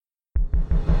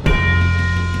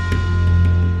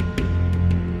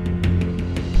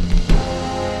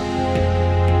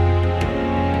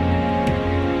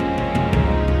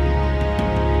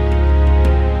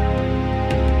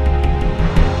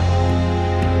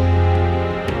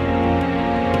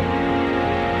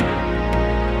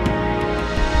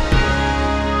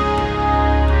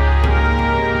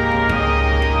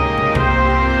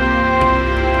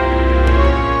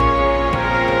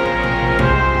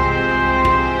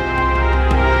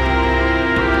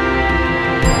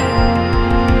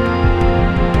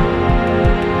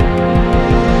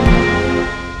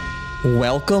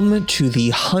welcome to the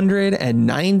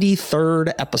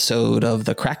 193rd episode of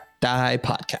the Cracked Die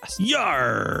Podcast.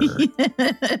 Yar!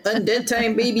 Undead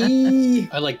time, baby.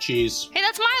 I like cheese. Hey,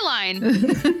 that's my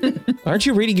line. Aren't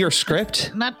you reading your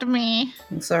script? Not to me.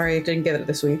 I'm sorry, I didn't get it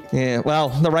this week. Yeah, well,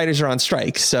 the writers are on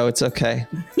strike, so it's okay.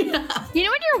 You know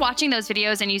when you're watching those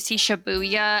videos and you see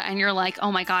Shibuya and you're like,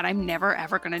 oh my God, I'm never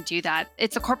ever going to do that.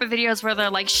 It's the corporate videos where they're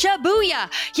like,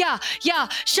 Shibuya, yeah,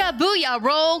 Shibuya,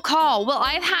 roll call. Well,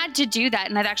 I've had to do that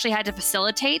and I've actually had to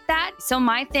facilitate that. So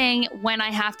my thing when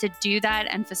I have to do that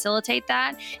and facilitate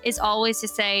that is always to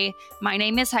say, my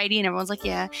name is Heidi, and everyone's like,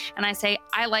 yeah. And I say,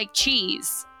 I like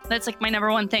cheese. That's like my number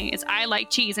one thing is I like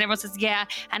cheese. And everyone says, yeah.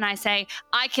 And I say,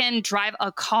 I can drive a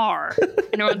car.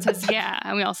 And everyone says, yeah.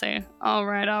 And we all say, all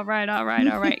right.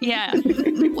 Yeah.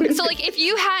 So like if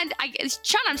you had,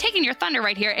 Sean, I'm taking your thunder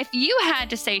right here. If you had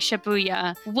to say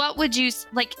Shibuya, what would you,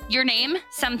 like your name,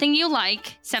 something you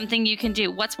like, something you can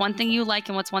do. What's one thing you like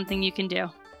and what's one thing you can do?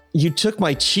 You took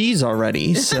my cheese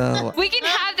already, so... We can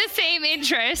have the same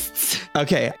interests.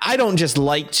 Okay, I don't just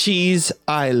like cheese,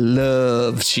 I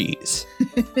love cheese.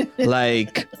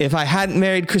 Like, if I hadn't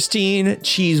married Christine,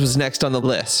 cheese was next on the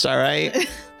list, all right?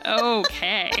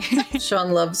 Okay.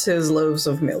 Sean loves his loaves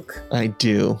of milk. I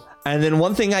do. And then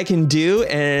one thing I can do,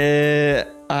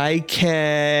 I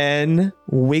can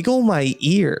wiggle my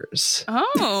ears.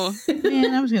 Oh.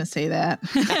 Man, I was going to say that.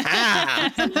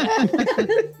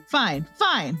 Fine.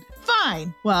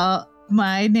 Well,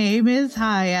 my name is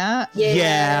Haya.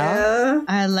 Yeah.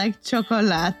 I like chocolate.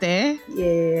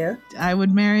 Yeah. I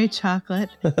would marry chocolate,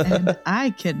 and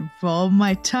I can roll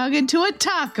my tongue into a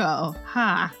taco.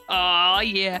 Ha. Oh,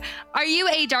 yeah. Are you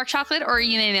a dark chocolate or are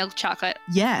you a milk chocolate?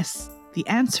 Yes. The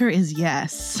answer is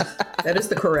yes. That is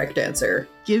the correct answer.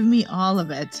 Give me all of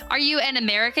it. Are you an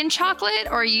American chocolate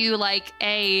or are you like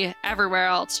a everywhere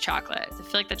else chocolate? I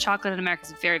feel like the chocolate in America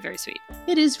is very, very sweet.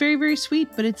 It is very, very sweet,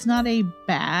 but it's not a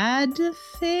bad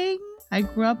thing. I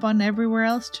grew up on everywhere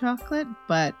else chocolate,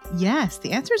 but yes,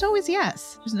 the answer is always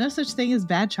yes. There's no such thing as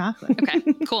bad chocolate. Okay,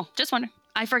 cool. Just wonder.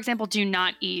 I, for example, do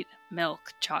not eat milk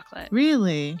chocolate.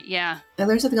 Really? Yeah. I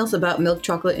learned something else about milk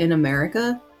chocolate in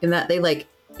America, in that they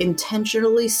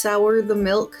intentionally sour the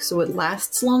milk so it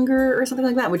lasts longer or something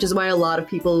like that, which is why a lot of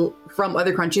people from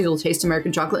other countries will taste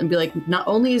American chocolate and be like, not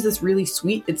only is this really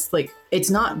sweet, it's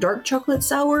not dark chocolate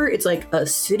sour, it's like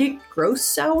acidic, gross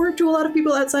sour to a lot of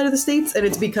people outside of the States, and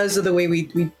it's because of the way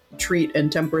we treat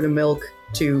and temper the milk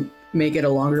to make it a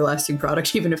longer lasting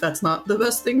product, even if that's not the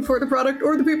best thing for the product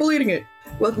or the people eating it.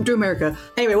 Welcome to America.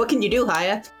 Anyway, what can you do,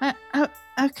 Haya?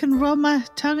 I can roll my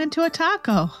tongue into a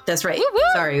taco. That's right. Woo-woo.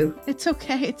 Sorry. It's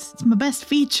okay. It's my best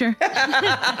feature.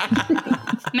 Matt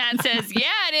says,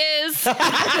 yeah, it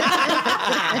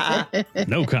is.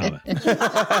 No comment.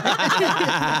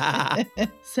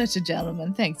 Such a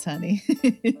gentleman. Thanks, honey.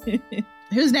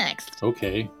 Who's next?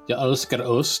 Okay. Jag älskar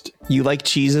ost. You like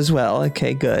cheese as well?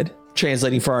 Okay, good.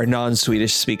 Translating for our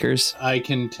non-Swedish speakers. I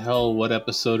can tell what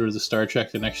episode of the Star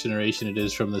Trek The Next Generation it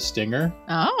is from The Stinger.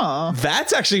 Oh.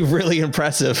 That's actually really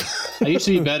impressive. I used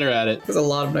to be better at it, There's a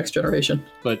lot of Next Generation.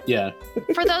 but yeah.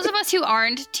 For those of us who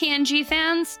aren't TNG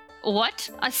fans, what?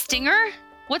 A stinger?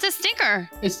 What's a stinger?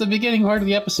 It's the beginning part of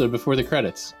the episode before the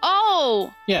credits.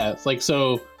 Oh, Yeah, it's like,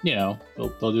 so, they'll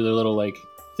do their little,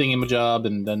 thingy-ma-job,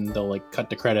 and then they'll, cut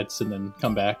the credits and then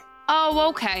come back. oh,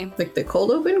 okay. Like the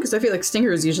cold open? Because I feel like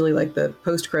Stinger is usually like the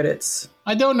post credits.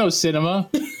 I don't know cinema.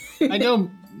 I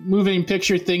don't moving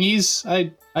picture thingies.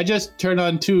 I just turn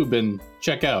on tube and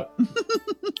check out.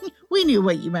 We knew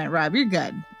what you meant, Rob. You're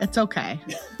good. It's okay.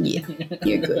 Yeah,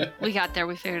 you're good. We got there.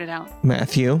 We figured it out.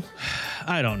 Matthew?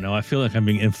 I don't know. I feel like I'm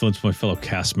being influenced by my fellow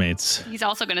castmates. He's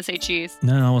also going to say cheese.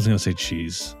 No, I wasn't going to say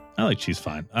cheese. I like cheese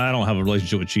fine. I don't have a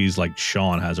relationship with cheese like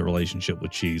Sean has a relationship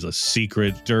with cheese. A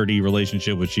secret, dirty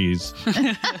relationship with cheese.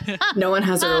 No one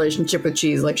has a relationship with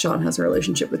cheese like Sean has a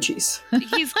relationship with cheese.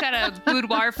 He's got a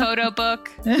boudoir photo book.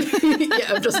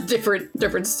 Yeah, just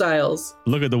different styles.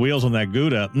 Look at the wheels on that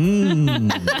Gouda.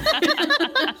 Mmm.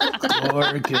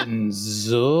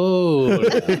 Gorgonzola.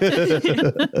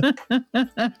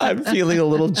 I'm feeling a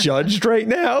little judged right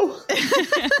now.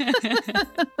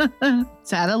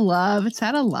 It's out of love. It's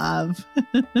out of love.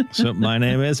 So my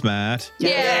name is Matt.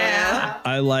 Yeah.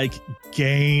 I like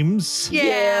games.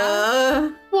 Yeah.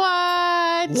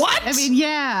 What? What? I mean,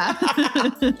 yeah.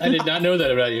 I did not know that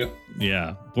about you.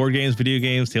 Yeah. board games, video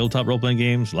games, tabletop role-playing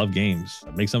games. Love games.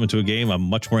 Make something to a game, I'm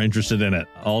much more interested in it.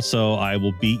 Also, I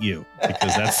will beat you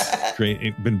because that's great.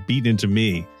 It's been beaten into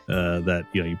me that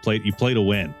you play to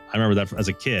win. I remember that as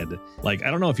a kid. Like,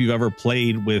 I don't know if you've ever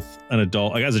played with an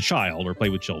adult, like as a child, or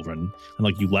played with children, and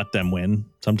like you let them win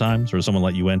sometimes, or someone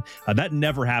let you win. That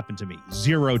never happened to me.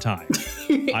 0 times.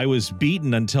 I was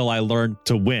beaten until I learned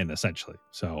to win, essentially.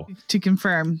 So To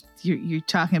confirm, you're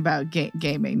talking about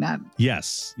gaming, not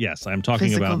yes, I'm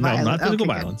talking about not physical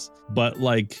violence, but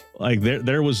like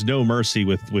there was no mercy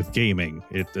with gaming.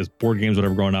 As board games,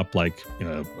 whatever, growing up, like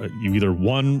you either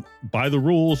won by the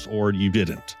rules or you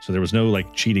didn't. So there was no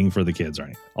like cheating for the kids or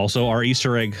anything. Also, our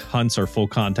Easter egg hunts are full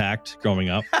contact growing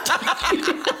up.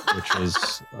 Which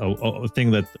was a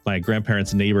thing that my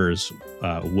grandparents' neighbors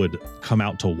would come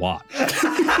out to watch.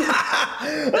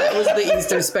 That was the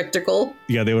Easter spectacle.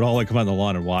 Yeah, they would all like come on the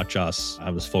lawn and watch us. I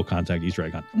was full contact Easter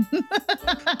egg hunt.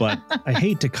 But I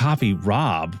hate to copy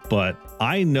Rob, but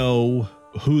I know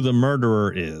who the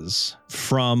murderer is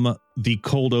from the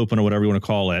cold open or whatever you want to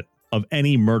call it of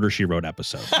any Murder, She Wrote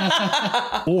episode.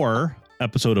 Or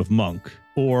episode of Monk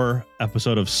or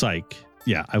episode of Psych.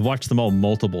 Yeah, I've watched them all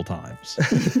multiple times.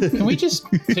 Can we just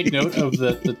take note of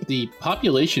the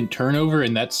population turnover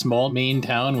in that small Maine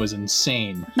town was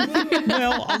insane.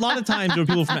 Well, a lot of times there were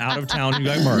people from out of town who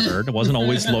got murdered. It wasn't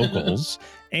always locals.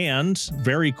 And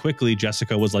very quickly,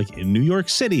 Jessica was like in New York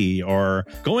City or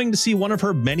going to see one of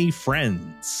her many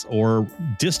friends or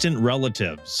distant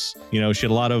relatives. She had a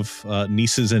lot of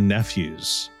nieces and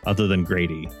nephews other than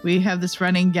Grady. We have this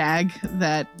running gag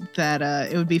that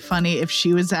it would be funny if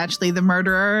she was actually the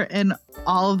murderer in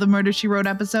all of the Murder, She Wrote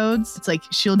episodes. It's like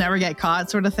she'll never get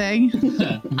caught sort of thing.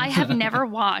 I have never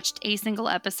watched a single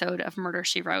episode of Murder,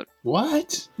 She Wrote.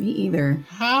 What? Me either.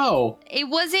 How? It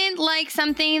wasn't like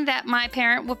something that my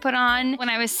parent would put on when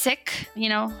I was sick,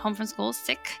 home from school,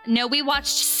 sick. No, we watched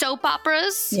soap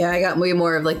operas. Yeah, I got way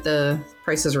more of like the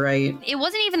Price is Right. It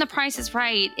wasn't even The Price is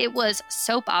Right. It was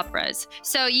soap operas.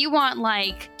 So you want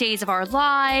like Days of Our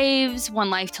Lives, One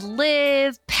Life to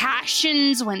Live,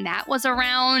 Passions when that was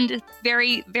around.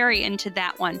 Very, very into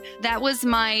that one. That was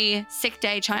my sick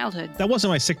day childhood. That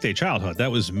wasn't my sick day childhood. That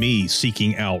was me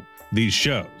seeking out these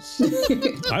shows.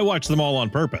 I watched them all on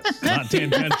purpose, not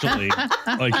tangentially,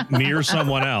 like near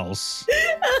someone else.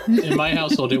 In my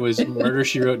household, it was Murder,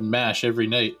 She Wrote and MASH every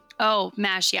night. Oh,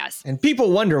 MASH, yes. And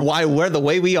people wonder why we're the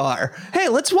way we are. Hey,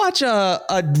 let's watch a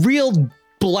real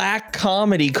black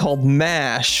comedy called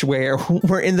MASH, where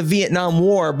we're in the Vietnam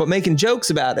War, but making jokes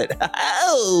about it.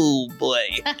 Oh, boy.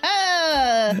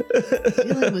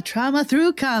 Dealing with trauma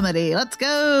through comedy. Let's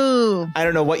go. I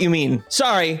don't know what you mean.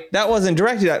 Sorry, that wasn't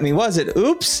directed at me, was it?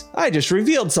 Oops, I just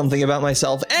revealed something about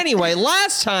myself. Anyway,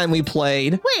 last time we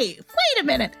played... Wait a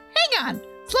minute. Hang on.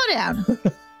 Slow down.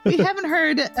 We haven't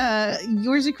heard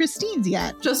yours or Christine's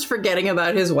yet. Just forgetting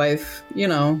about his wife,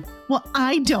 Well,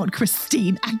 I don't,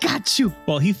 Christine. I got you.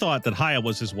 Well, he thought that Haya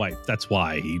was his wife. That's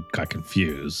why he got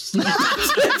confused.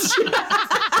 That's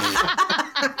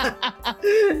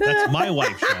my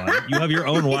wife, Sean. You have your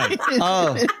own wife.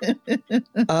 Oh.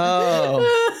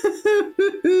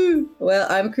 Well,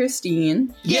 I'm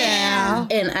Christine. Yeah.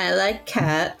 And I like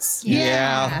cats.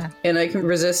 Yeah. And I can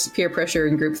resist peer pressure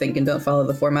and groupthink and don't follow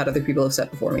the format other people have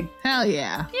set before me. Hell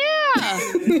yeah. Yeah.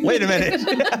 Wait a minute.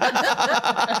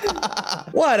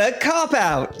 What a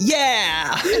cop-out.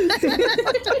 Yeah.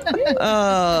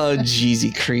 Oh,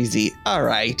 jeezy crazy. All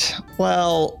right.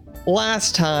 Well,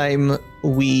 last time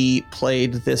we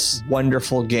played this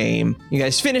wonderful game. You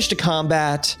guys finished a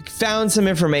combat, found some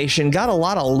information, got a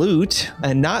lot of loot,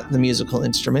 and not the musical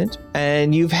instrument,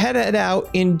 and you've headed out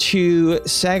into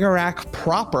Sagarak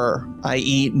proper,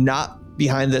 i.e. not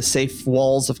behind the safe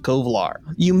walls of Kovlar.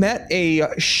 You met a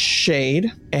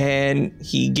shade, and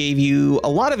he gave you a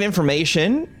lot of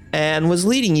information and was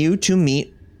leading you to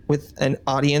meet with an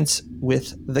audience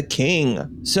with the king.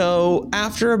 So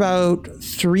after about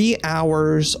 3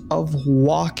 hours of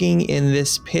walking in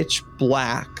this pitch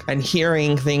black and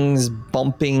hearing things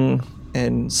bumping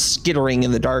and skittering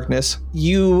in the darkness,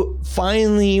 you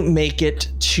finally make it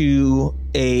to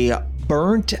a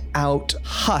burnt out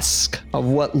husk of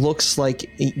what looks like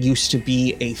it used to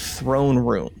be a throne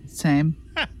room. Same.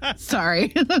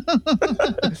 Sorry.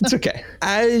 It's okay.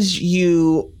 As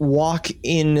you walk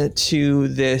into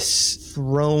this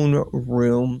throne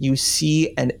room, you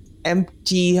see an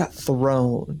empty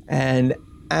throne. And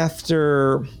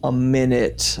after a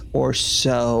minute or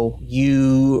so,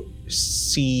 you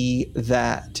see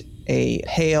that a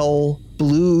pale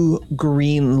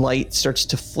blue-green light starts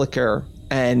to flicker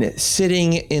And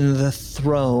sitting in the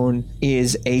throne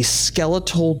is a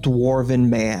skeletal dwarven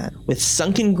man with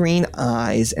sunken green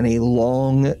eyes and a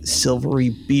long silvery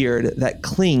beard that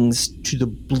clings to the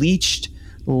bleached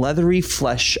leathery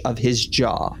flesh of his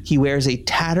jaw. He wears a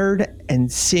tattered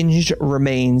and singed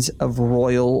remains of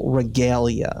royal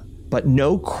regalia, but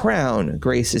no crown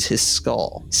graces his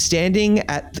skull. Standing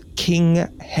at King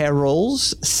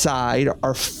Harald's side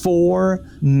are 4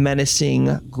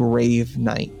 menacing grave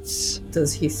knights.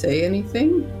 Does he say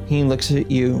anything? He looks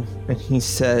at you and he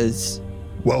says,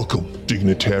 Welcome,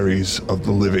 dignitaries of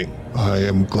the living. I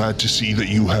am glad to see that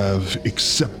you have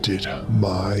accepted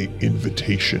my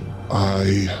invitation.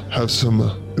 I have some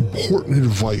important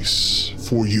advice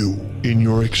for you in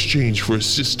your exchange for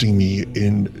assisting me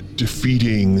in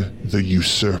defeating the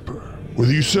usurper. When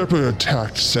the usurper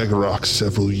attacked Sagarak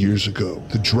several years ago,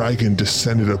 the dragon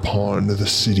descended upon the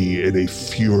city in a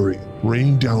fury,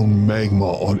 raining down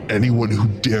magma on anyone who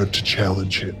dared to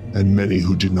challenge him, and many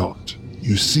who did not.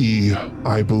 You see,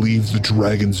 I believe the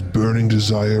dragon's burning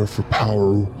desire for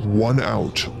power won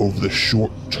out over the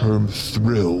short-term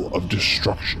thrill of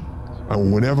destruction.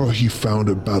 And whenever he found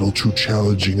a battle too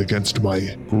challenging against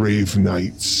my grave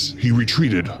knights, he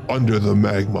retreated under the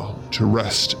magma to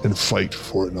rest and fight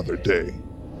for another day.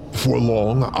 Before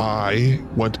long, I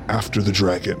went after the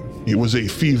dragon. It was a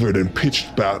fevered and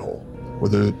pitched battle where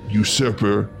the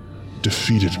usurper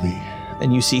defeated me.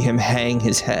 and you see him hang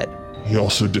his head. He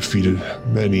also defeated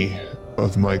many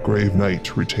of my grave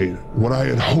knight retainers. What I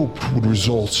had hoped would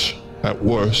result, at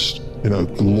worst, in a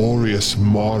glorious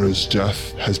martyr's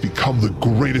death has become the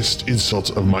greatest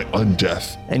insult of my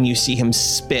undeath. And you see him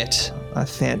spit a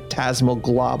phantasmal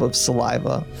glob of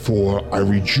saliva. For I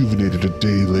rejuvenated a day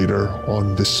later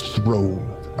on this throne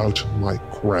without my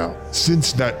crown.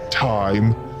 Since that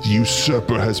time, the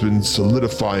usurper has been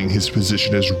solidifying his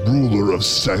position as ruler of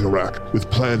Sagarak, with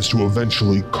plans to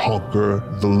eventually conquer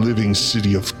the living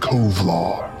city of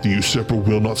Kovlar. The usurper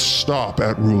will not stop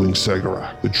at ruling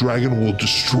Sagarak. The dragon will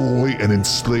destroy and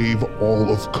enslave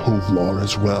all of Kovlar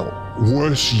as well.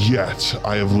 Worse yet,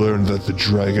 I have learned that the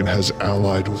dragon has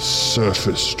allied with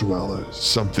surface dwellers,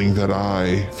 something that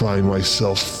I find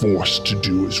myself forced to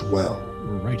do as well.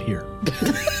 We're right here.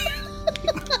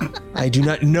 I do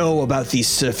not know about these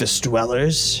surface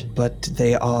dwellers, but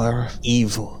they are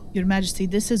evil. Your Majesty,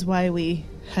 this is why we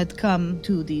had come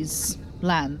to these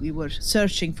land. We were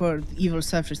searching for evil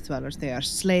surface dwellers. They are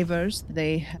slavers.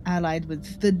 They allied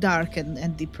with the dark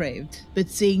and depraved. But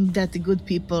seeing that the good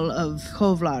people of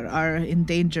Kovlar are in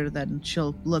danger, then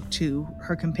she'll look to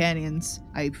her companions.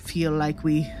 I feel like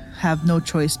we have no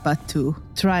choice but to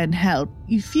try and help.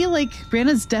 You feel like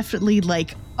Brianna's definitely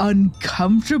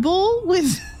uncomfortable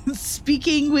with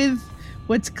speaking with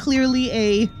what's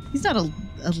clearly he's not a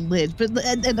lich, but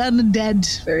an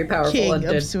undead, very powerful king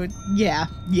undead. of sort. Yeah.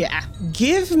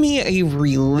 Give me a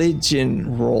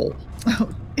religion roll.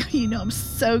 Oh, I'm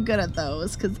so good at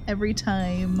those because every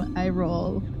time I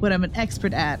roll what I'm an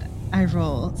expert at, I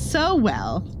roll so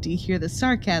well. Do you hear the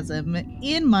sarcasm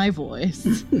in my voice?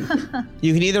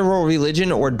 You can either roll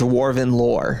religion or dwarven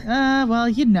lore. Well,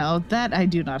 that I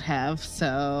do not have.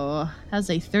 So how's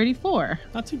a 34?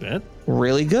 Not too bad.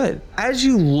 Really good. As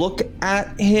you look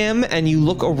at him and you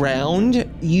look around,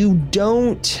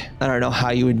 I don't know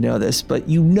how you would know this, but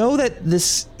you know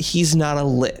that he's not a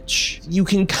lich. You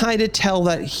can kind of tell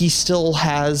that he still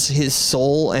has his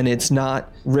soul and it's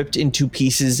not ripped into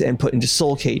pieces and put into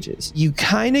soul cages. You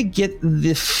kind of get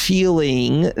the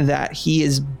feeling that he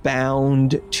is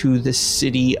bound to the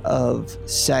city of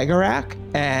Sagarak,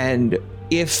 and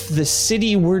if the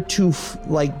city were to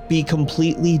be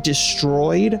completely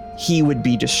destroyed, he would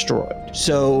be destroyed.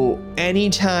 So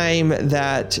anytime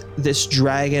that this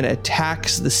dragon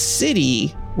attacks the city,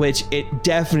 which it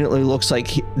definitely looks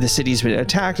like the city's been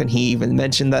attacked, and he even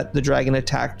mentioned that the dragon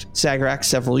attacked Sagarak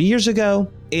several years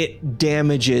ago, it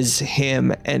damages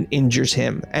him and injures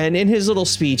him. And in his little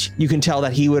speech, you can tell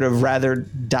that he would have rather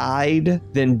died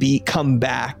than come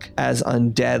back as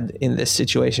undead in this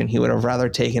situation. He would have rather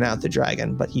taken out the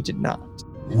dragon, but he did not.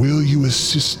 Will you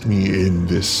assist me in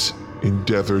this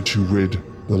endeavor to rid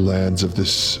the lands of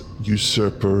this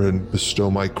usurper and bestow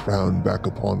my crown back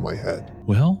upon my head?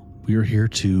 Well, we are here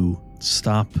to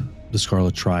stop the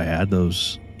Scarlet Triad,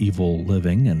 those evil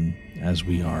living, and as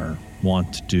we are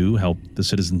wont to do, help the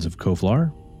citizens of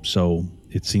Kovlar. So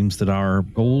it seems that our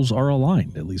goals are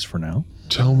aligned, at least for now.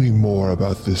 Tell me more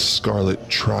about this Scarlet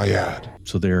Triad.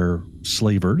 So they're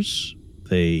slavers.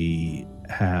 They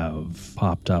have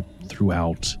popped up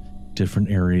throughout different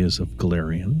areas of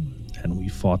Galarian, and we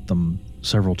fought them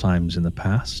several times in the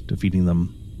past, defeating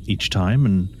them each time,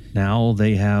 and now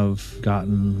they have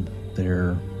gotten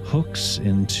their hooks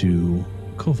into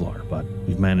Kovlar, but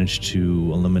we've managed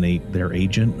to eliminate their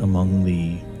agent among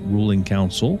the ruling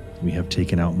council. We have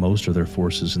taken out most of their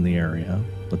forces in the area,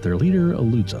 but their leader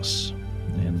eludes us,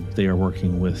 and they are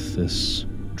working with this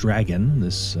dragon,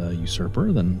 this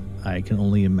usurper. Then I can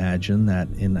only imagine that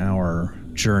in our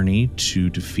journey to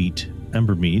defeat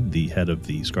Embermead, the head of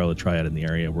the Scarlet Triad in the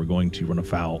area, we're going to run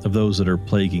afoul of those that are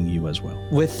plaguing you as well.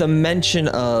 With the mention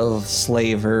of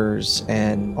slavers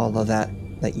and all of that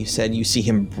you said, you see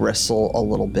him bristle a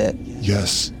little bit.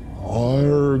 Yes,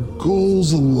 our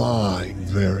goals align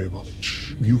very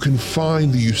much. You can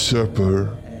find the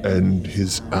usurper and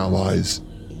his allies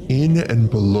in and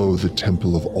below the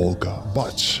Temple of Olga,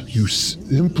 but you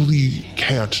simply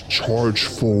can't charge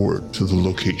forward to the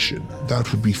location.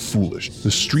 That would be foolish.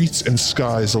 The streets and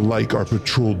skies alike are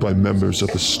patrolled by members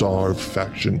of the Starved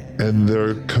faction and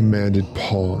their commanded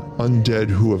pawn, undead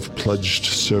who have pledged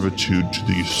servitude to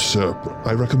the usurper.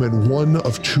 I recommend one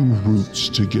of two routes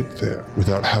to get there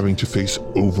without having to face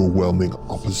overwhelming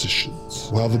oppositions.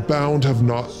 While the Bound have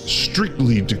not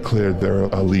strictly declared their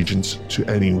allegiance to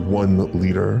any one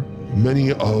leader,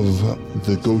 many of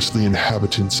the ghostly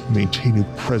inhabitants maintain a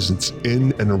presence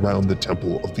in and around the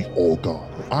Temple of the All-God.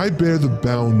 I bear the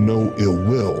Bound no ill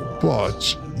will,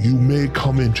 but you may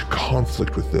come into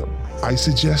conflict with them. I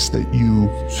suggest that you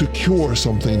secure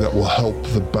something that will help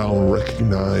the Bound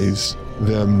recognize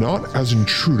them not as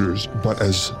intruders, but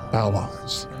as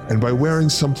allies. And by wearing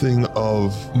something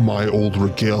of my old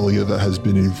regalia that has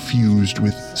been infused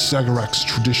with Sagarak's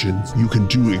traditions, you can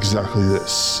do exactly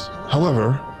this.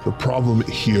 However, the problem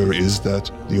here is that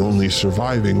the only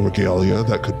surviving regalia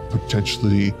that could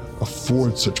potentially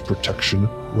afford such protection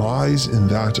lies in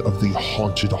that of the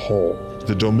Haunted Hall,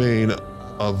 the domain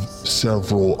of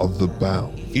several of the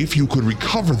Bound. If you could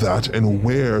recover that and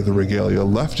wear the regalia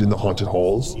left in the Haunted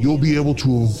Halls, you'll be able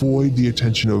to avoid the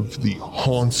attention of the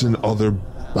haunts and other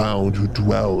Bound who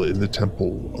dwell in the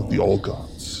Temple of the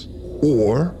All-Gods.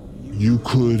 Or you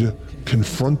could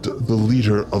confront the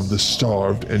leader of the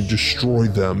Starved and destroy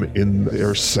them in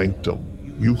their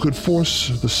sanctum. You could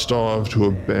force the Starved to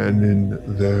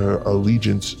abandon their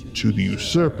allegiance to the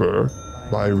usurper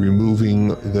by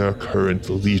removing their current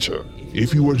leader.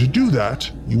 If you were to do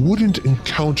that, you wouldn't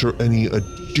encounter any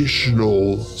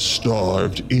additional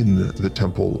Starved in the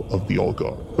Temple of the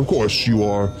All-God. Of course, you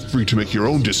are free to make your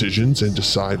own decisions and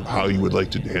decide how you would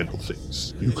like to handle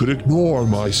things. You could ignore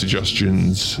my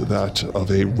suggestions, that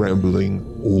of a rambling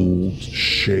old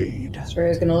shade.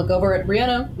 Soraya is going to look over at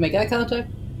Brianna, make eye contact,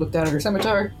 look down at her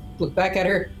scimitar, look back at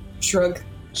her, shrug.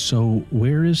 So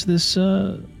where is this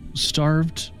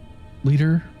Starved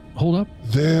leader hold up?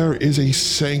 There is a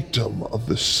sanctum of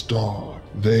the Starved.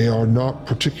 They are not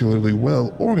particularly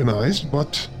well organized,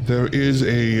 but there is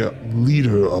a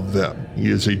leader of them. He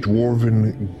is a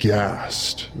dwarven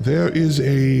ghast. There is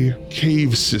a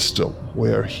cave system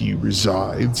where he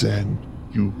resides, and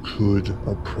you could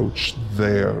approach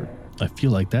there. I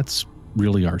feel like that's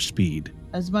really our speed.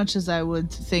 As much as I would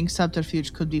think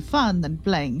subterfuge could be fun than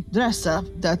playing dress up,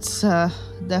 that's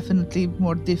definitely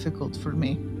more difficult for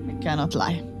me. I cannot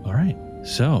lie. All right.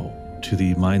 So, to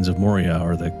the Mines of Moria,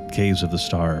 or the Caves of the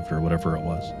Starved, or whatever it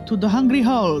was. To the Hungry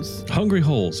Holes. Hungry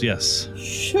Holes, yes.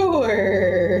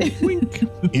 Sure.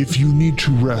 If you need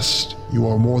to rest, you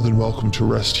are more than welcome to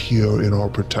rest here in our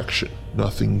protection.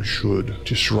 Nothing should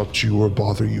disrupt you or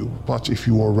bother you. But if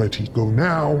you are ready to go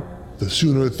now, the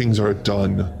sooner things are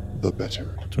done, the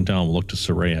better. Twintown will look to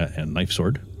Soraya and Knife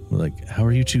Sword. We're like, how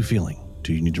are you two feeling?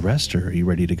 Do you need to rest, or are you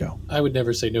ready to go? I would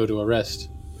never say no to a rest.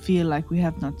 Feel like we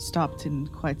have not stopped in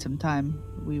quite some time.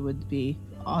 We would be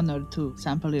honored to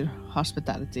sample your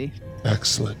hospitality.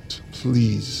 Excellent.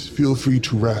 Please feel free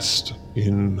to rest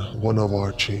in one of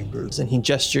our chambers. And he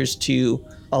gestures to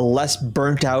a less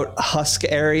burnt out husk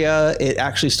area. It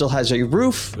actually still has a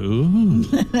roof. Ooh.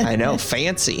 I know,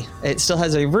 fancy. It still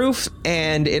has a roof,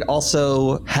 and it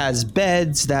also has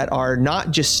beds that are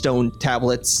not just stone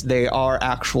tablets. They are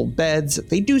actual beds.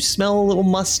 They do smell a little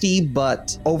musty,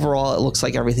 but overall it looks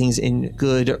like everything's in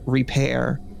good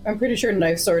repair. I'm pretty sure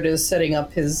Knife Sword is setting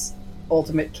up his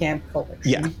ultimate camp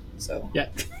collection. Yeah. So Yeah.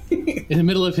 In the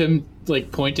middle of him,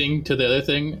 like, pointing to the other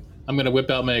thing, I'm going to whip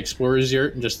out my explorer's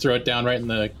yurt and just throw it down right in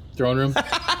the throne room.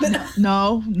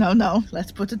 No.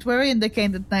 Let's put it where we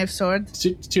indicated, Knife Sword.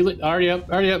 It's too late. Already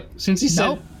up. Since he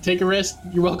said, take a rest,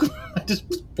 you're welcome. I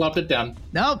just plopped it down.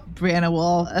 Nope. Brianna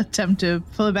will attempt to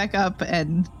pull it back up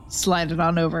and slide it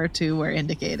on over to where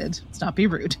indicated. Let's not be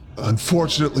rude.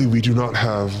 Unfortunately, we do not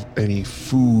have any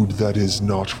food that is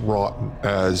not rotten,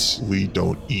 as we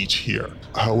don't eat here.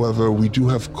 However, we do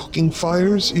have cooking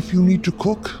fires if you need to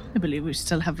cook. I believe we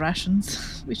still have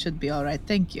rations. We should be all right,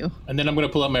 thank you. And then I'm going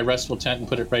to pull out my restful tent and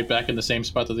put it right back in the same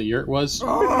spot that the yurt was.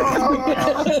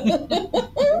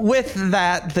 With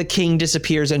that, the king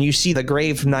disappears, and you see the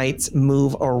Grave Knights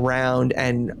move around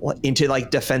and into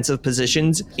like defensive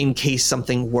positions in case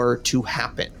something were to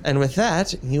happen. And with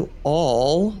that, you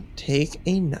all take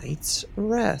a night's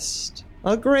rest.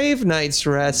 A Grave Knight's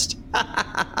rest.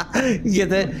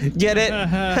 Get it? Get it?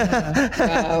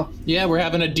 Wow. Yeah, we're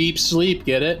having a deep sleep,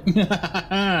 get it?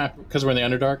 Because we're in the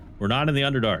Underdark? We're not in the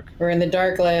Underdark. We're in the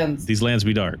Darklands. These lands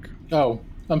be dark. Oh,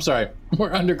 I'm sorry.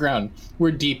 We're underground.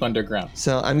 We're deep underground.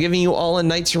 So I'm giving you all a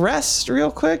night's rest real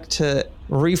quick to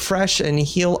refresh and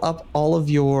heal up all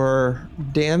of your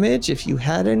damage if you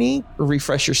had any.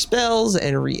 Refresh your spells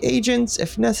and reagents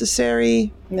if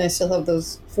necessary. And I still have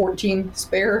those 14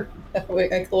 spare that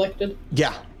I collected.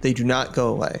 Yeah, they do not go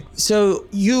away. So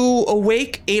you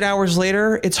awake 8 hours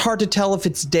later. It's hard to tell if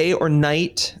it's day or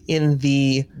night in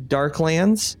the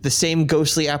Darklands. The same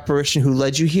ghostly apparition who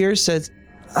led you here says,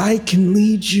 I can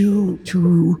lead you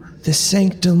to the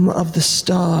sanctum of the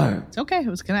star. It's okay. I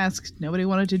was going to ask. Nobody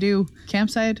wanted to do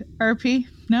campsite RP?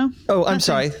 No? Oh, I'm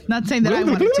sorry. Not saying that I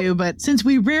wanted to, but since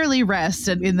we rarely rest,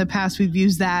 and in the past we've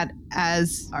used that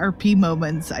as RP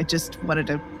moments, I just wanted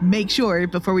to make sure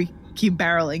before we keep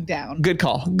barreling down. Good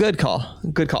call. Good call.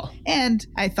 Good call. And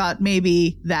I thought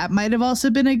maybe that might have also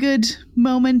been a good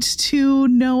moment to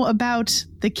know about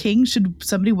the king. Should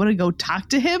somebody want to go talk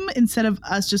to him instead of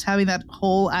us just having that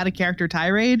whole out of character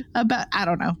tirade about, I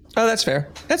don't know. Oh, that's fair.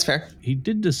 That's fair. He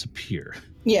did disappear.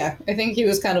 Yeah, I think he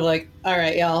was kind of like, all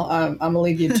right, y'all, I'm going to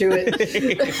leave you to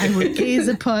it. I will gaze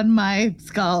upon my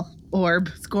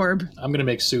scorb. I'm going to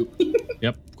make soup.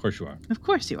 Yep, of course you are. Of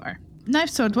course you are.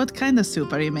 Knife Sword, what kind of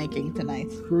soup are you making tonight?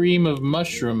 Cream of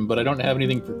mushroom, but I don't have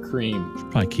anything for cream. Should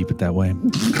probably keep it that way.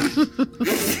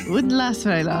 Wouldn't last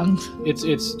very long.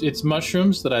 It's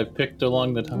mushrooms that I've picked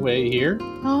along the way here.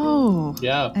 Oh.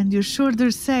 Yeah. And you're sure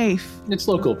they're safe? It's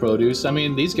local produce. I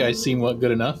mean, these guys seem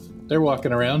good enough. They're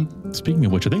walking around. Speaking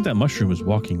of which, I think that mushroom is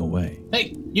walking away.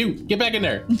 Hey, you, get back in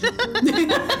there.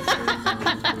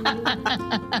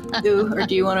 Do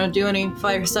you want to do any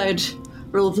fireside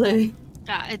roleplay?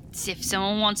 It's if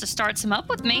someone wants to start some up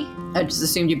with me. I just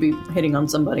assumed you'd be hitting on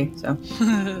somebody, so.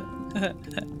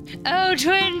 Oh,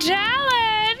 Twin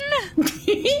Talon!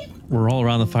 We're all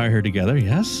around the fire here together,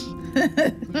 yes?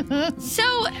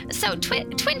 So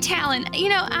Twin Talon,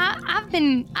 I've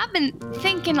been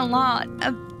thinking a lot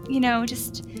of,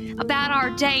 just about our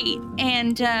date,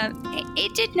 and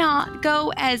it did not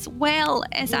go as well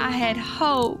as I had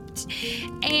hoped.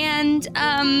 And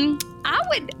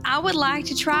I would like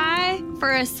to try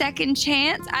for a second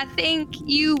chance. I think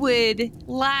you would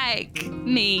like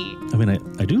me. I mean,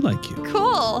 I do like you.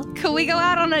 Cool. Could we go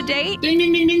out on a date? Ding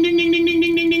ding ding ding ding ding ding ding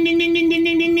ding ding ding ding ding ding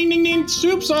ding ding ding ding ding.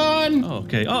 Soup's on. Oh,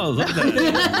 okay. Oh, look at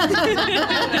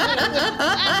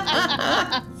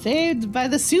that. Saved by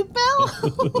the soup bell?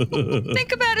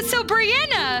 Think about it. So,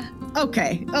 Brianna.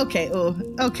 Okay.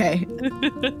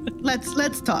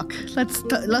 Let's talk.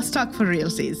 Let's talk for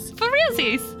realsies. For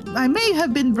realsies. I may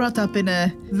have been brought up in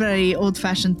a very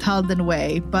old-fashioned Taldan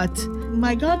way, but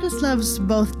my goddess loves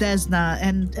both Desna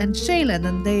and Shaylin,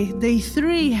 and they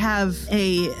three have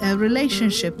a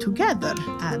relationship together,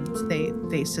 and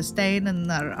they sustain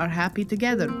and are happy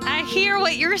together. I hear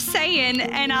what you're saying,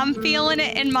 and I'm feeling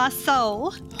it in my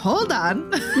soul. Hold on,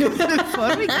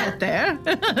 before we get there.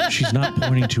 She's not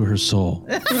pointing to her soul.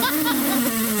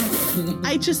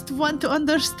 I just want to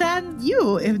understand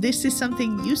you, if this is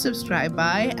something you subscribe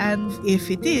by, and if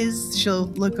it is, she'll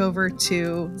look over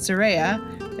to Soraya,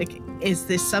 like, is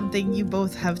this something you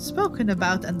both have spoken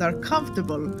about and are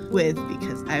comfortable with?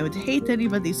 Because I would hate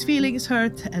anybody's feelings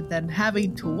hurt and then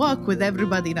having to walk with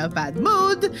everybody in a bad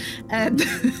mood and,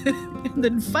 and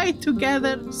then fight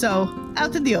together. So,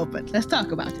 out in the open, let's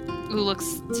talk about it. Who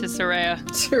looks to Soraya?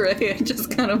 Soraya just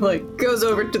kind of like goes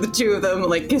over to the two of them,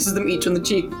 like kisses them each on the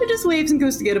cheek, and just waves and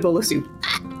goes to get a bowl of soup.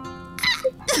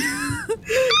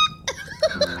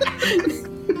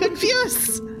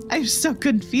 Confused. I'm so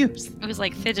confused. It was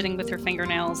like fidgeting with her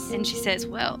fingernails. And she says,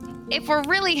 well, if we're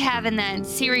really having that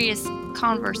serious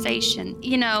conversation,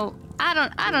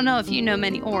 I don't know if you know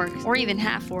many orcs or even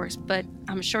half orcs, but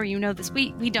I'm sure you know this.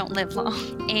 We don't live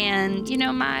long. And,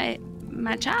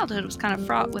 my childhood was kind of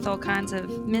fraught with all kinds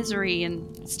of misery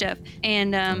and stuff.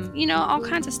 And, all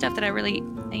kinds of stuff that I really,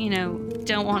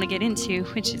 don't want to get into,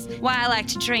 which is why I like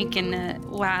to drink and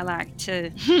why I like to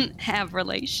have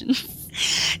relations.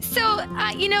 So,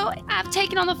 I've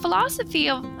taken on the philosophy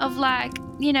of like,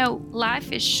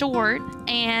 life is short,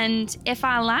 and if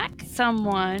I like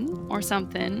someone or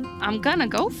something, I'm gonna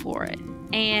go for it.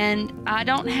 And I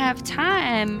don't have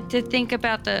time to think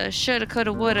about the shoulda,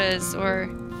 coulda, wouldas or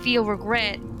feel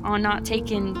regret on not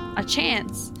taking a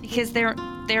chance, because there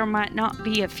might not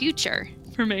be a future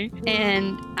for me.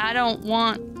 And I don't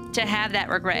want to have that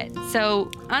regret. So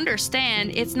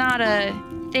understand, it's not a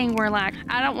thing where like,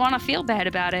 I don't want to feel bad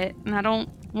about it, and I don't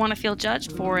want to feel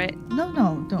judged for it. No.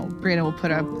 Brianna will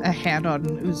put a hand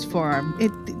on Oo's forearm.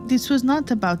 This was not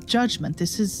about judgment.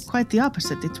 This is quite the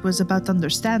opposite. It was about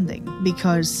understanding.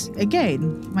 Because,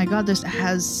 again, my goddess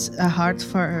has a heart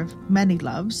for many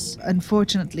loves.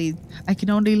 Unfortunately, I can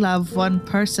only love one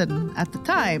person at the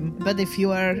time. But if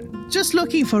you are just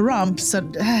looking for romps,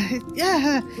 I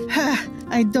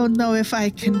don't know if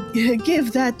I can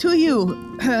give that to you.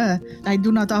 I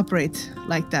do not operate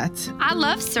like that. I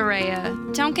love Soraya.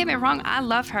 Don't get me wrong, I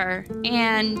love her.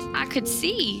 And I could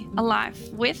see a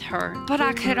life with her. But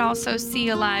I could also see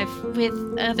a life with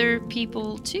other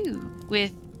people too.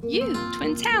 With you,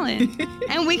 Twin Talon.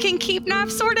 And we can keep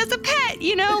Knife Sword as a pet,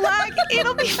 like,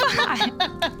 it'll be fine.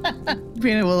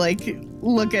 Brianna will,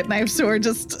 look at Knife Sword,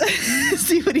 just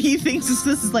see what he thinks. This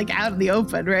is, out in the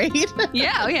open, right?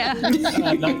 Yeah.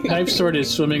 Knife Sword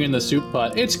is swimming in the soup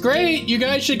pot. It's great! You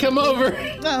guys should come over!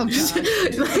 Oh, God.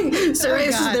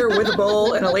 Sirius is there with a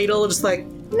bowl and a ladle, just like,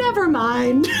 never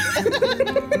mind.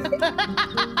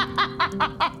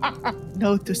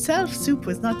 Note to self, soup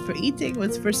was not for eating,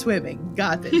 was for swimming.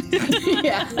 Got it.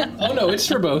 Yeah. Oh no, it's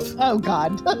for both. Oh,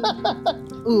 God.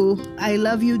 Ooh, I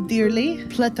love you dearly,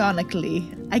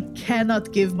 platonically. I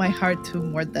cannot give my heart to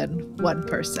more than one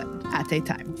person at a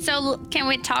time. So can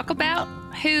we talk about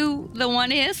who the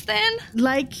one is then?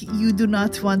 Like you do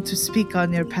not want to speak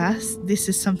on your past, this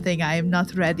is something I am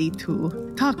not ready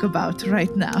to talk about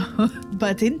right now.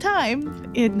 But in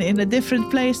time, in a different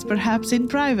place, perhaps in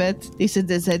private, this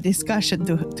is a discussion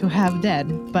to have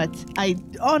then. But I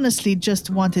honestly just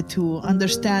wanted to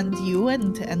understand you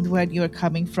and where you're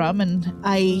coming from, and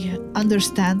I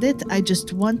understand it. I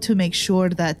just want to make sure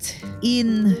that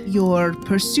in your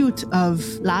pursuit of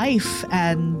life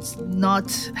and not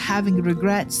having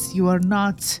regrets, you are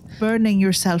not burning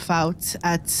yourself out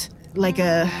at like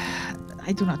a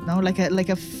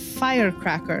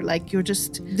firecracker, like you're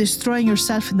just destroying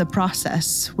yourself in the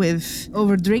process with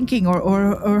over drinking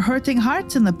or hurting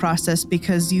hearts in the process,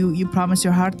 because you promise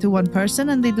your heart to one person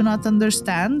and they do not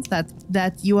understand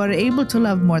that you are able to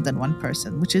love more than one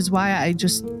person, which is why I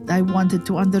wanted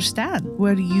to understand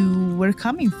where you were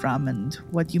coming from and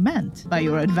what you meant by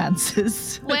your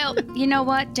advances. Well, you know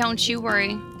what? Don't you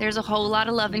worry. There's a whole lot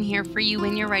of love in here for you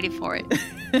when you're ready for it.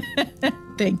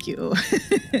 Thank you.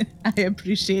 I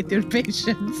appreciate your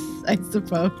patience, I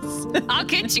suppose. I'll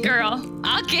get you, girl.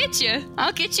 I'll get you.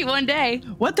 I'll get you one day.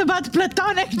 What about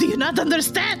platonic? Do you not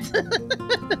understand?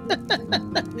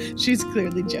 She's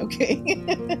clearly joking.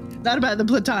 Not about the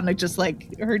platonic, just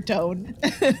like her tone.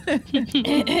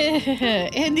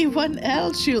 Anyone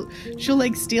else? She'll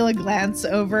steal a glance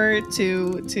over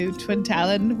to Twin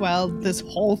Talon while this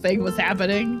whole thing was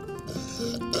happening.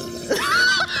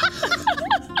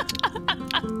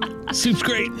 Soup's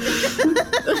great.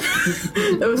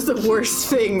 That was the worst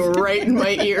thing right in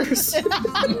my ears.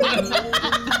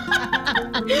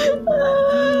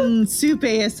 Soup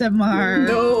ASMR.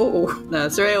 No,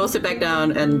 Soraya will sit back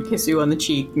down and kiss you on the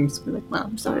cheek and just be like, "Well,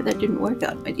 I'm sorry that didn't work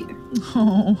out, my dear."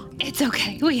 Oh. It's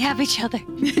okay. We have each other.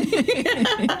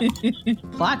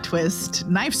 Plot twist.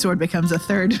 Knife Sword becomes a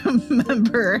third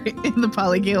member in the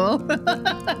Polygule.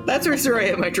 That's where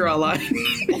Soraya might draw a line.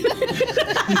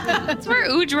 That's where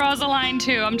Ooh draws a line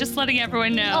too. I'm just letting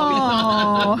everyone know.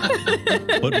 Oh.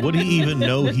 But would he even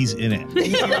know he's in it?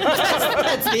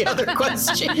 That's the other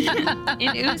question.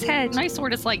 In Ooh's head, Knife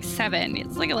Sword is like 7.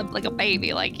 It's like a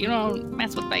baby. Like, you don't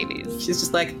mess with babies. She's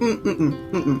just like,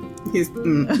 He's,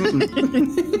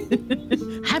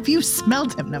 Have you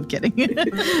smelled him? No, I'm kidding.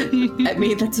 I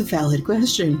mean, that's a valid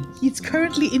question. He's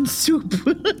currently in soup.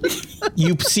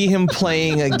 You see him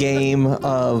playing a game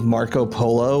of Marco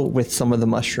Polo with some of the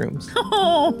mushrooms.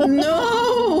 Oh.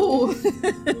 No!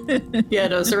 Yeah,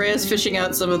 no, Soraya's fishing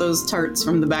out some of those tarts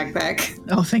from the backpack.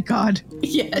 Oh, thank God.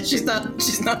 Yeah, she's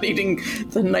not eating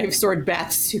the Knife Sword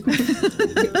bath soup.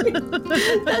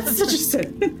 That's such a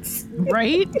sentence.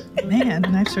 Right? Man,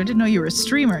 Knife Sword, I didn't know you were a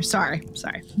streamer. Sorry.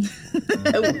 Oh,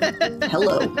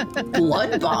 hello.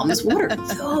 Blood bombs? What are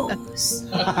those?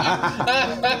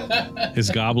 His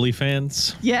gobbly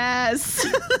fans. Yes.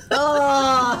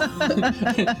 Oh.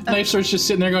 Knife Sword's just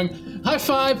sitting there going, High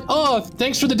five. Oh,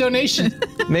 thanks for the donation.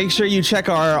 Make sure you check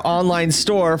our online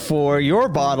store for your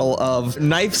bottle of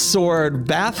knife sword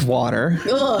bath water.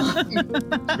 Ugh.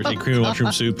 We take cream of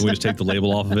mushroom soup and we just take the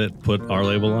label off of it, put our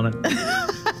label on it.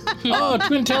 Oh,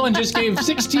 Twin Talon just gave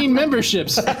 16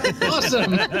 memberships.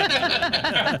 Awesome.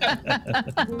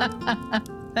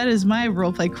 That is my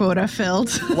roleplay quota filled.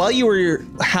 While you were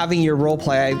having your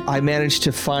roleplay, I managed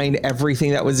to find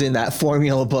everything that was in that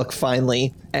formula book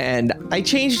finally. And I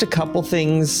changed a couple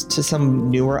things to some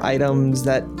newer items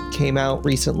that came out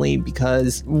recently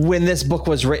because when this book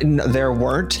was written, there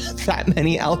weren't that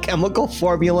many alchemical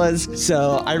formulas.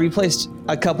 So I replaced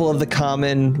a couple of the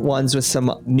common ones with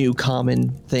some new common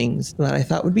things that I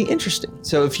thought would be interesting.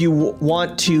 So if you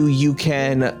want to, you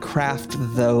can craft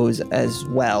those as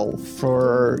well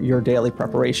for your daily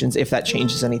preparations if that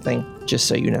changes anything, just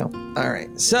so you know. All right,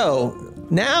 so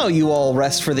now you all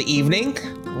rest for the evening.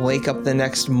 Wake up the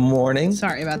next morning.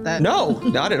 Sorry about that. No,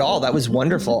 not at all. That was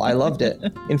wonderful. I loved it.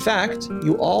 In fact,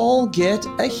 you all get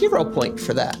a hero point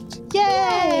for that.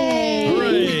 Yay!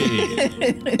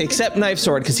 Hooray! Except Knife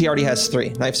Sword, because he already has 3.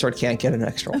 Knife Sword can't get an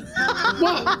extra one.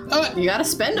 What? You gotta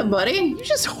spend them, buddy. You're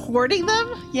just hoarding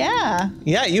them? Yeah.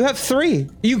 Yeah, you have 3.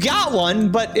 You got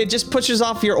one, but it just pushes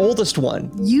off your oldest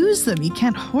one. Use them. You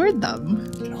can't hoard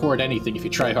them. You can hoard anything if you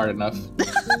try hard enough.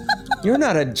 You're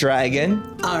not a dragon.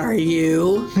 Are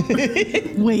you?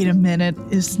 Wait a minute.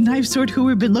 Is Knife Sword who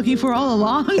we've been looking for all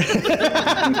along?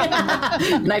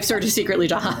 Knife Sword is secretly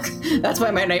Doc. That's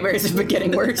why my nightmares have been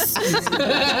getting worse.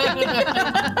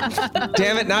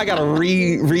 Damn it, now I gotta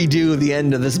redo the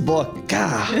end of this book.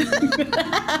 God.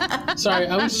 Sorry,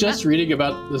 I was just reading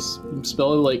about this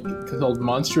spell like called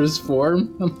Monstrous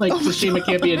Form. I'm like, it's a shame it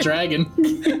can't be a dragon.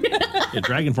 Yeah,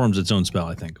 dragon form's its own spell,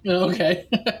 I think. Okay.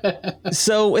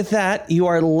 So with that, you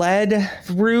are led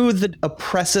through the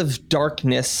oppressive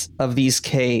darkness of these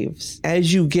caves.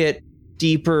 As you get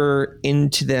deeper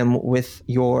into them with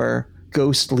your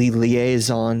ghostly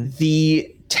liaison,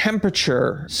 the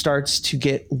temperature starts to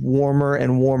get warmer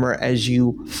and warmer as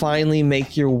you finally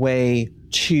make your way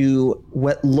to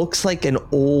what looks like an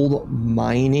old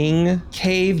mining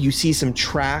cave. You see some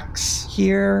tracks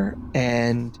here,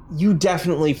 and you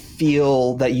definitely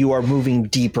feel that you are moving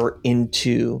deeper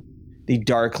into the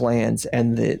dark lands,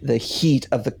 and the heat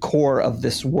of the core of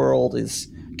this world is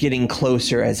getting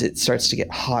closer as it starts to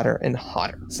get hotter and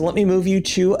hotter. So let me move you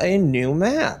to a new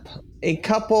map. A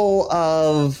couple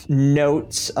of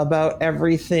notes about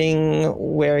everything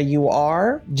where you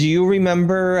are. Do you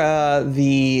remember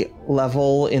the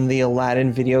level in the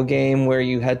Aladdin video game where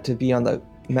you had to be on the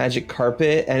magic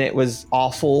carpet and it was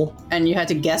awful? And you had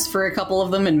to guess for a couple of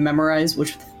them and memorize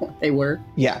which they were.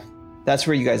 Yeah, that's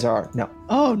where you guys are. No.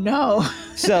 Oh, no.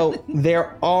 So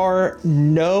there are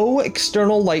no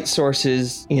external light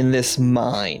sources in this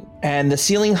mine, and the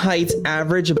ceiling heights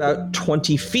average about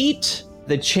 20 feet.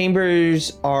 The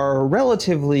chambers are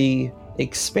relatively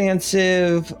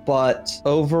expansive, but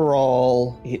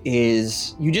overall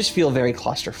you just feel very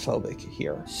claustrophobic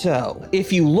here. So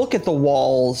if you look at the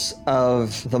walls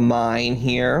of the mine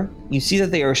here, you see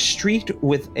that they are streaked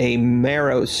with a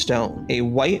marrow stone, a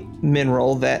white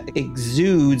mineral that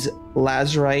exudes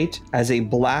lazurite as a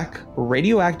black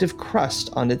radioactive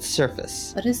crust on its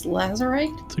surface. What is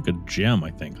lazurite? It's like a gem,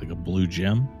 I think, like a blue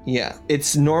gem. Yeah,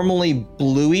 it's normally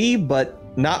bluey, but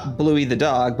not Bluey the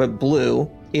dog, but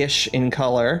blue-ish in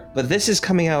color. But this is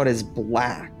coming out as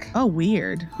black. Oh,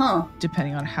 weird. Huh.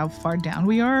 Depending on how far down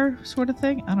we are, sort of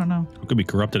thing. I don't know. It could be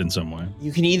corrupted in some way.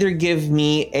 You can either give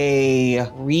me a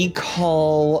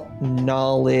recall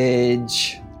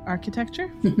knowledge.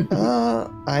 Architecture?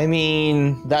 I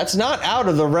mean, that's not out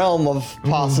of the realm of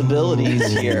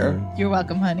possibilities here. You're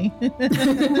welcome, honey.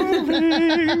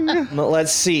 But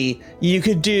let's see. You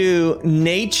could do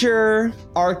nature,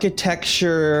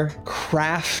 architecture,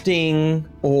 crafting,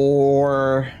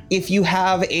 or if you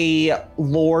have a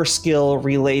lore skill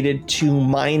related to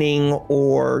mining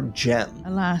or gem.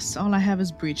 Alas, all I have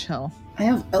is Breach Hill. I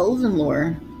have elven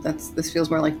lore. This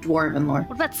feels more like dwarven lore.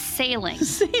 What about sailing?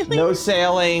 Sailing. No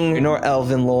sailing nor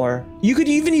elven lore. You could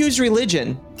even use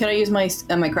religion. Can I use my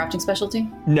crafting specialty?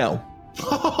 No.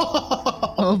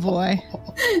 Oh, boy.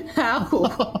 How?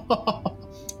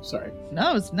 Sorry.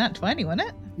 No, it's not 20, wasn't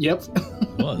it? Yep.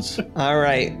 It was. All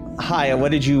right. Haya,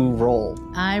 what did you roll?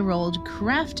 I rolled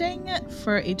crafting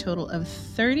for a total of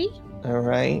 30. All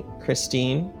right.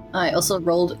 Christine. I also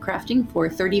rolled crafting for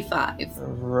 35. All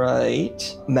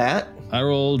right. Matt. I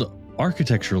rolled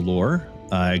architecture lore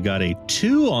I got a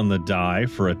 2 on the die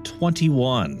for a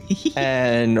 21.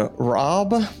 And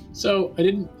Rob? So I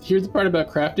didn't hear the part about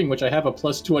crafting, which I have a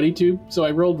plus 22. So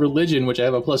I rolled religion, which I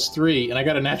have a plus 3, and I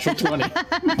got a natural 20.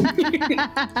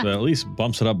 So at least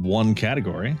bumps it up 1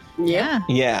 category. Yeah.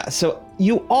 Yeah, so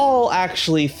you all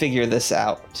actually figure this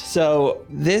out. So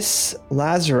this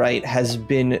lazarite has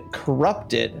been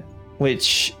corrupted,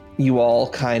 which you all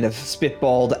kind of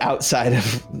spitballed outside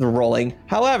of the rolling.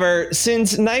 However,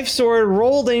 since Knife Sword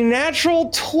rolled a natural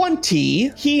 20,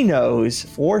 he knows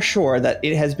for sure that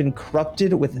it has been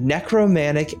corrupted with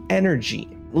necromantic energy.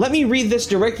 Let me read this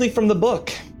directly from the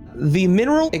book. The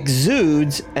mineral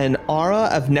exudes an aura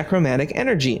of necromantic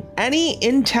energy. Any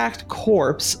intact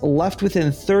corpse left within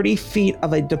 30 feet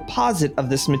of a deposit of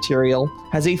this material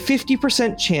has a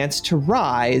 50% chance to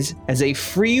rise as a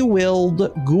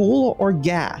free-willed ghoul or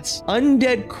gas.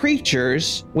 Undead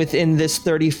creatures within this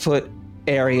 30-foot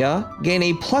area gain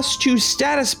a +2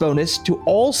 status bonus to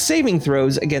all saving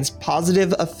throws against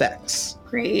positive effects.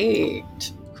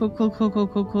 Great.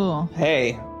 Cool.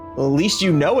 Hey, at least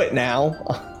you know it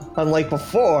now. Unlike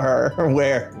before,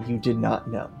 where you did not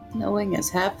know. Knowing is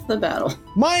half the battle.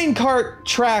 Minecart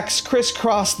tracks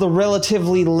crisscross the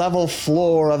relatively level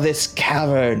floor of this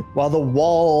cavern, while the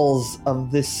walls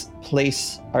of this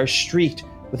place are streaked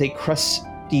with a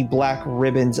crusty black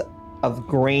ribbons of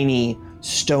grainy,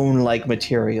 stone-like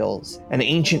materials. An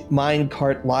ancient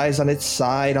minecart lies on its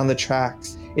side on the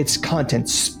tracks, its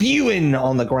contents spewing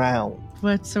on the ground.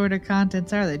 What sort of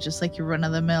contents are they? Just like your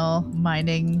run-of-the-mill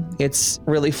mining? It's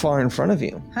really far in front of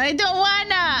you. I don't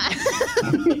wanna!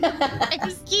 I'm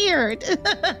scared.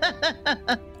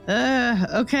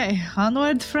 Okay,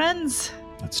 onward, friends.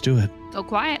 Let's do it. Go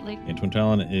quietly. And Twin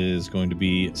Talon is going to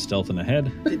be stealthing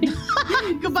ahead.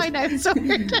 Goodbye, Knife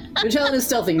Sword. Magellan is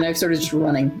stealthy. Knife Sword is just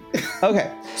running. Okay,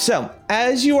 so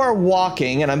as you are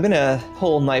walking, and I'm going to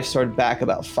pull Knife Sword back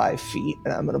about 5 feet,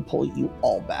 and I'm going to pull you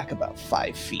all back about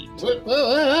 5 feet.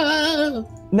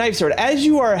 Knife Sword, as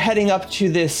you are heading up to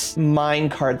this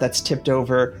minecart that's tipped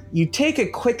over, you take a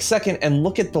quick second and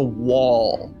look at the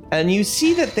wall, and you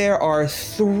see that there are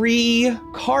 3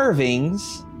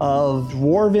 carvings of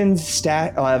dwarven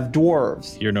of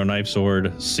dwarves. Hear no knife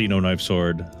sword, see no knife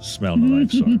sword, smell no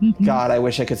knife sword. God, I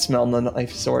wish I could smell the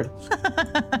knife sword.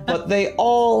 But they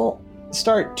all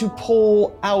start to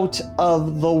pull out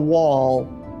of the wall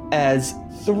as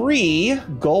 3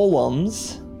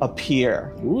 golems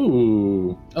appear.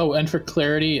 Ooh. Oh, and for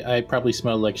clarity, I probably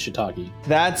smell like shiitake.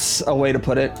 That's a way to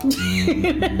put it.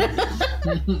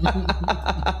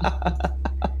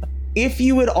 If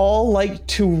you would all like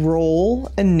to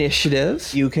roll initiative,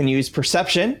 you can use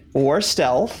perception or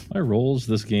stealth. My rolls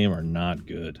this game are not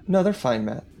good. No, they're fine,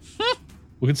 Matt.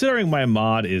 Well, considering my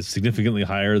mod is significantly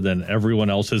higher than everyone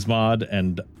else's mod,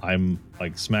 and I'm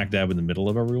like smack dab in the middle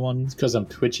of everyone. It's because I'm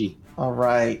twitchy. All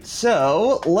right,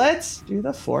 so let's do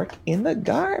the fork in the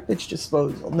garbage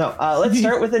disposal. No, let's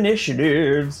start with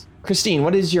initiatives. Christine,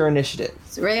 what is your initiative?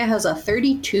 Soraya has a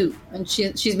 32, and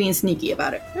she's being sneaky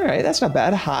about it. All right, that's not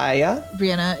bad. Haya,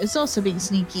 Brianna is also being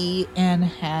sneaky and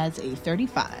has a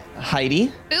 35.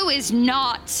 Heidi, Boo is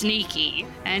not sneaky,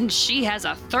 and she has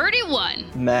a 31.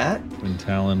 Matt, Twin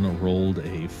Talon rolled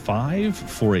a 5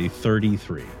 for a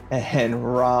 33.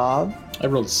 and Rob. I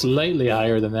rolled slightly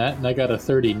higher than that, and I got a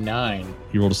 39.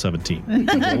 You rolled a 17. You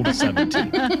rolled a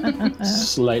 17.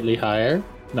 Slightly higher.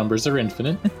 Numbers are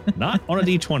infinite. Not on a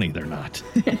d20, they're not.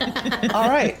 All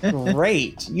right,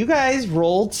 great. You guys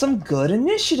rolled some good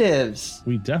initiatives.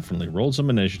 We definitely rolled some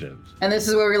initiatives. And this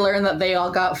is where we learn that they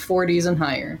all got 40s and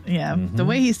higher. Yeah, the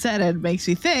way he said it makes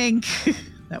me think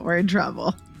that we're in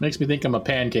trouble. Makes me think I'm a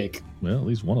pancake. Well, at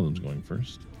least one of them's going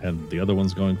first. And the other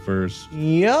one's going first.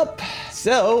 Yup.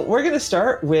 So we're going to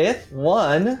start with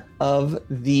one of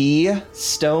the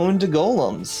stoned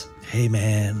golems. Hey,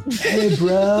 man. Hey,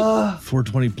 bruh.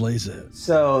 420 plays it.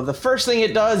 So the first thing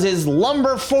it does is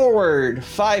lumber forward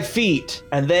 5 feet,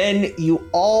 and then you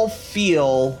all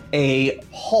feel a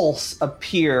pulse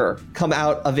come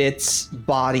out of its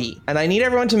body. And I need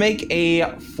everyone to make a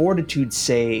fortitude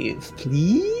save,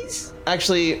 please.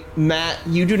 Actually, Matt,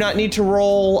 you do not need to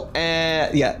roll.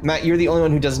 Matt, you're the only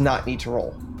one who does not need to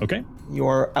roll. Okay.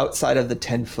 You're outside of the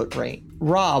 10-foot range.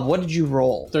 Rob, what did you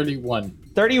roll? 31.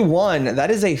 31. That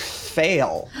is a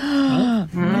fail. Hey,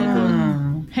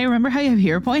 remember how you have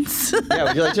hero points? Yeah,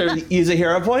 would you like to use a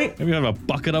hero point? Maybe we have a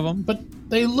bucket of them. But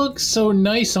They look so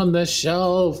nice on the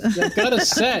shelf. I've got a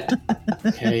set.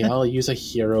 Okay, I'll use a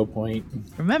hero point.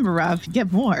 Remember, Rob, you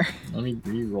get more. Let me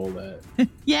re-roll that.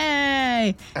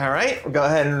 Yay! All right, we'll go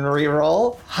ahead and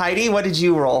re-roll. Heidi, what did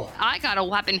you roll? I got a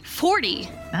whopping 40.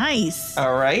 Nice.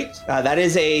 All right, that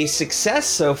is a success.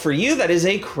 So for you, that is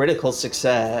a critical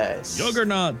success.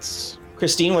 Juggernauts.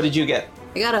 Christine, what did you get?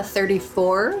 I got a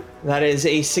 34. That is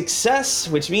a success,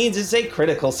 which means it's a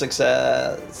critical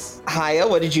success. Haya,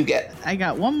 what did you get? I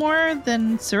got one more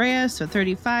than Soraya, so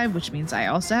 35, which means I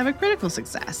also have a critical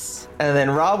success. And then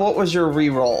Rob, what was your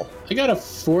re-roll? I got a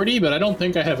 40, but I don't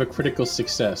think I have a critical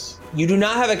success. You do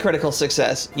not have a critical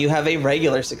success. You have a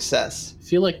regular success. I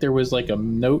feel like there was like a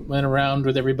note went around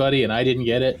with everybody and I didn't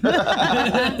get it.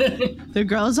 The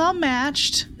girls all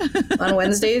matched. On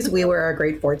Wednesdays, we wear our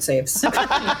great fort saves.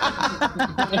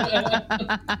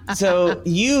 So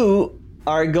you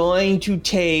are going to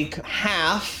take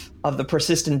half of the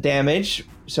persistent damage.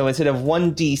 So instead of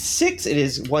 1d6, it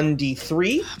is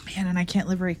 1d3. Man, and I can't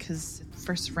liberate because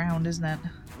first round, isn't it?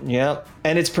 Yep.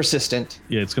 And it's persistent.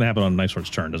 Yeah, it's going to happen on Night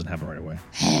Sword's turn. It doesn't happen right away.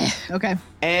 Okay.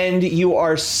 And you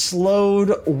are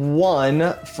slowed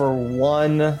 1 for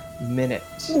 1 minute.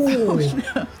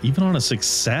 Even on a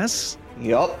success?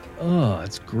 Yup. Oh,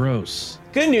 that's gross.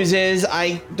 Good news is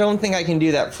I don't think I can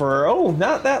do that for,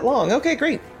 not that long. Okay,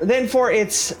 great. Then for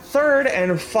its third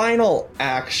and final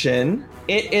action,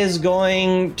 it is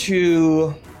going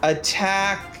to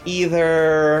attack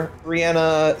either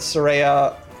Brianna,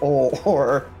 Soraya,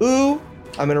 or Ooh.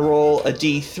 I'm going to roll a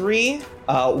d3.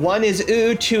 1 is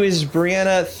Ooh, 2 is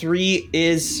Brianna, 3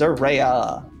 is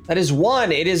Soraya. That is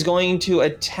 1. It is going to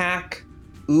attack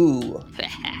Ooh.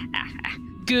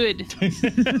 Good.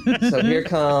 So here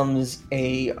comes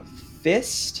a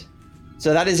fist.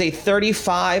 So that is a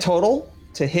 35 total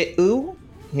to hit Ooh.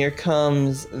 Here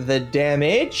comes the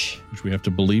damage. Which we have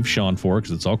to believe Sean for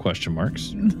because it's all question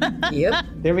marks. Yep.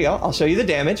 There we go. I'll show you the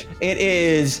damage. It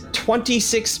is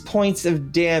 26 points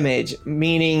of damage,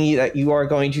 meaning that you are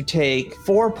going to take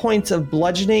 4 points of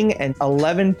bludgeoning and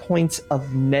 11 points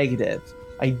of negative.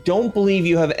 I don't believe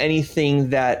you have anything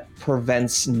that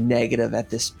prevents negative at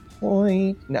this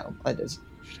point. No, it is.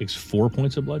 She takes 4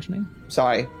 points of bludgeoning.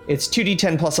 Sorry. It's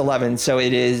 2d10 plus 11, so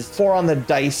it is 4 on the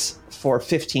dice for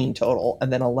 15 total,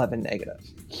 and then 11 negative.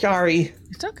 Sorry.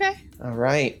 It's okay. All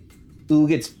right. Ooh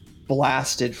gets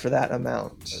blasted for that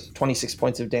amount. 26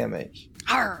 points of damage.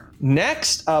 Arr.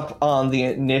 Next up on the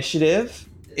initiative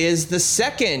is the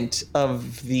second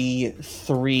of the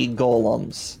 3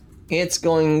 golems. It's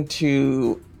going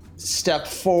to step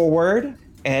forward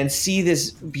and see this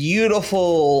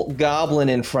beautiful goblin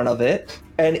in front of it,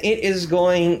 and it is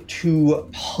going to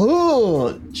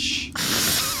punch.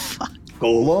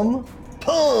 Golem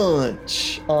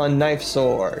punch on Knife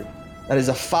Sword. That is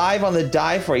a 5 on the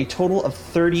die for a total of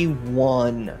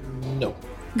 31. No.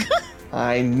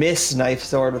 I miss Knife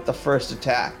Sword with the first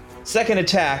attack. Second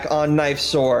attack on Knife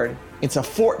Sword. It's a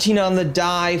 14 on the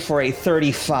die for a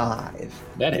 35.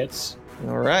 That hits.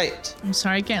 All right. I'm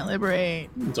sorry, I can't liberate.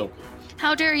 It's okay.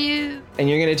 How dare you? And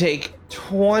you're going to take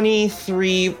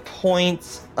 23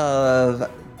 points of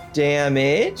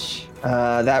damage.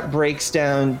 That breaks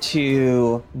down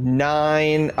to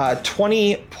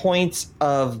 20 points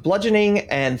of bludgeoning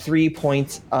and 3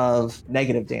 points of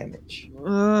negative damage.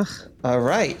 Ugh. All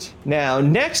right. Now,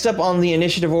 next up on the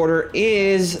initiative order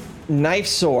is Knife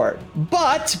Sword.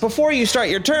 But before you start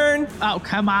your turn, Oh,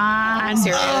 come on.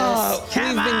 Serious.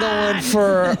 we've been going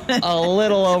for a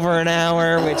little over an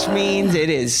hour, which means it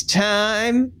is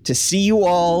time to see you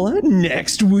all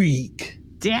next week.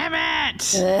 Damn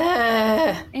it.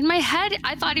 In my head,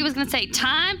 I thought he was going to say,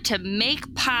 time to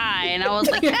make pie. And I was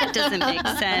like, that doesn't make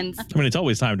sense. I mean, it's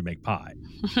always time to make pie.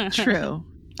 True.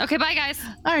 Okay, bye, guys.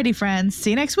 Alrighty, friends.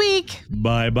 See you next week.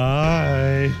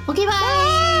 Bye-bye. Okay,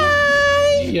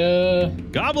 bye. Yeah.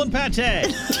 Goblin pate!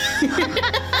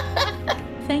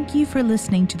 Thank you for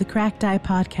listening to the Cracked Eye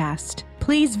Podcast.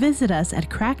 Please visit us at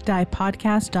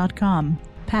crackedeyepodcast.com.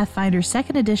 Pathfinder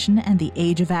 2nd Edition and the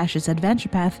Age of Ashes Adventure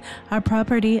Path are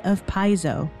property of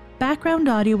Paizo. Background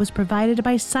audio was provided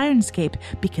by Sirenscape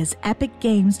because epic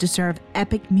games deserve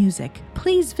epic music.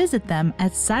 Please visit them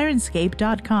at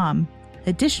sirenscape.com.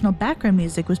 Additional background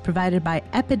music was provided by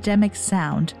Epidemic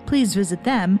Sound. Please visit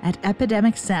them at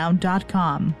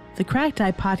epidemicsound.com. The Cracked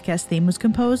Eye podcast theme was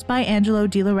composed by Angelo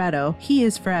Di Loretto. He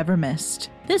is forever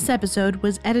missed. This episode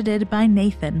was edited by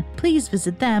Nathan. Please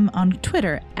visit them on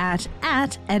Twitter at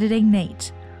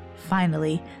 @editingnate.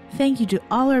 Finally, thank you to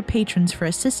all our patrons for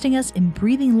assisting us in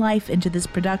breathing life into this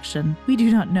production. We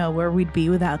do not know where we'd be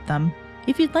without them.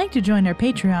 If you'd like to join our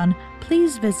Patreon,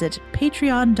 please visit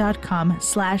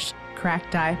patreon.com/cracked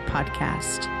Cracked Eye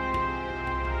Podcast.